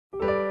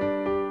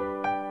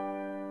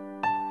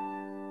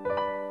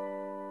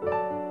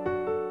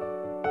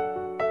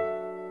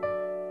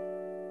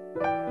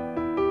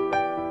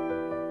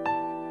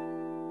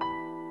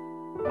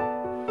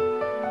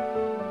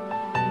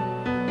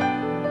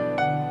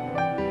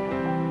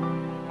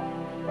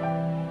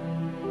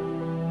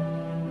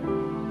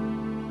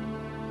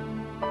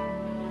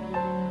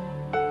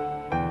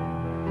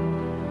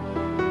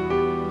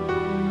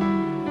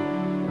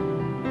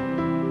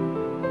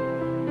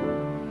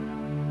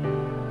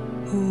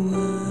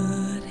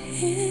What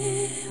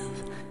if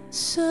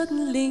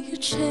suddenly you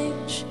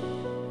change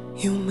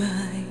your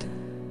mind?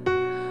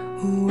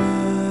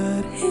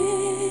 What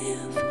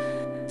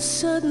if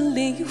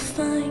suddenly you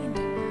find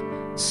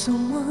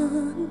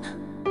someone?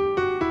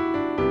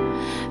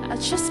 I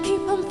just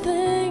keep on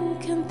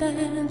thinking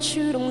that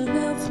you don't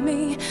love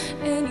me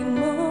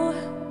anymore.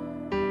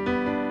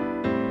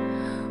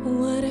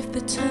 What if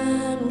the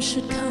time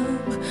should come?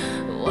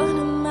 What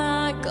am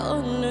I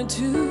gonna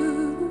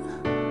do?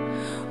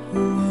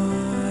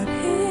 What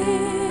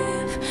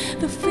if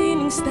the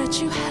feelings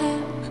that you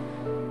have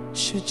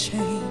should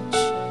change?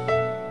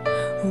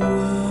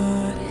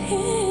 What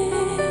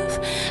if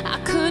I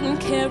couldn't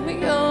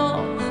carry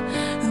all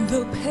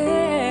the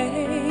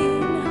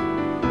pain?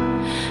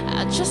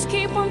 I just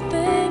keep on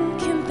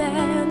thinking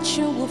that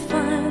you will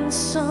find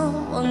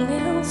someone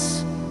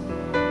else.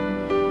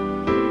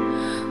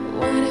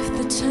 What if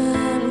the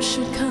time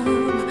should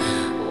come?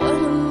 What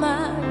am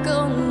I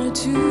gonna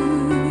do?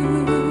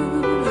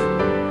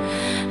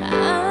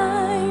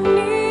 I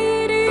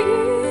need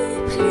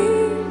you,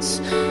 please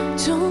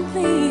don't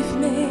leave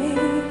me.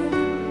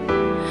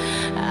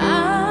 I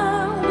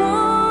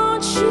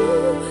want you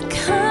to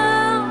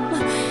come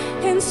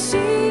and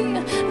see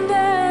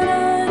that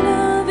I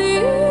love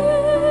you.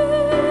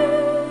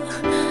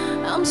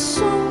 I'm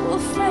so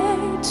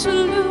afraid to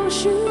lose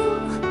you.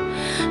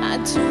 I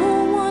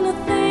don't wanna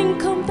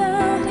think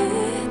about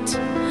it,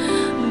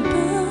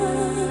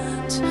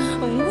 but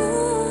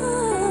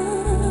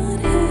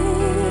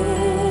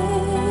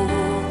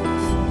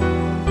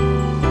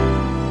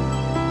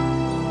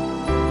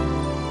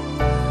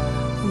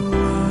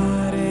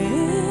what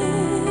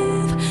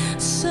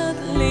if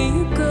suddenly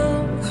you go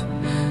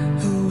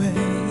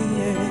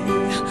away?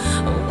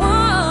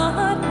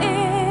 What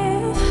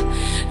if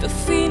the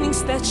feelings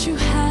that you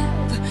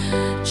have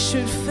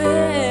should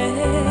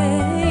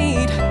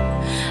fade?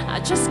 I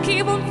just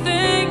keep on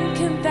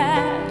thinking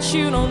that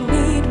you don't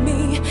need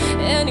me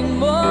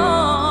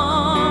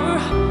anymore.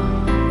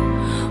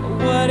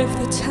 What if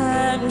the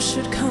time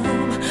should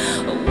come?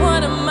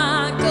 What am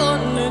I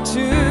gonna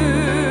do?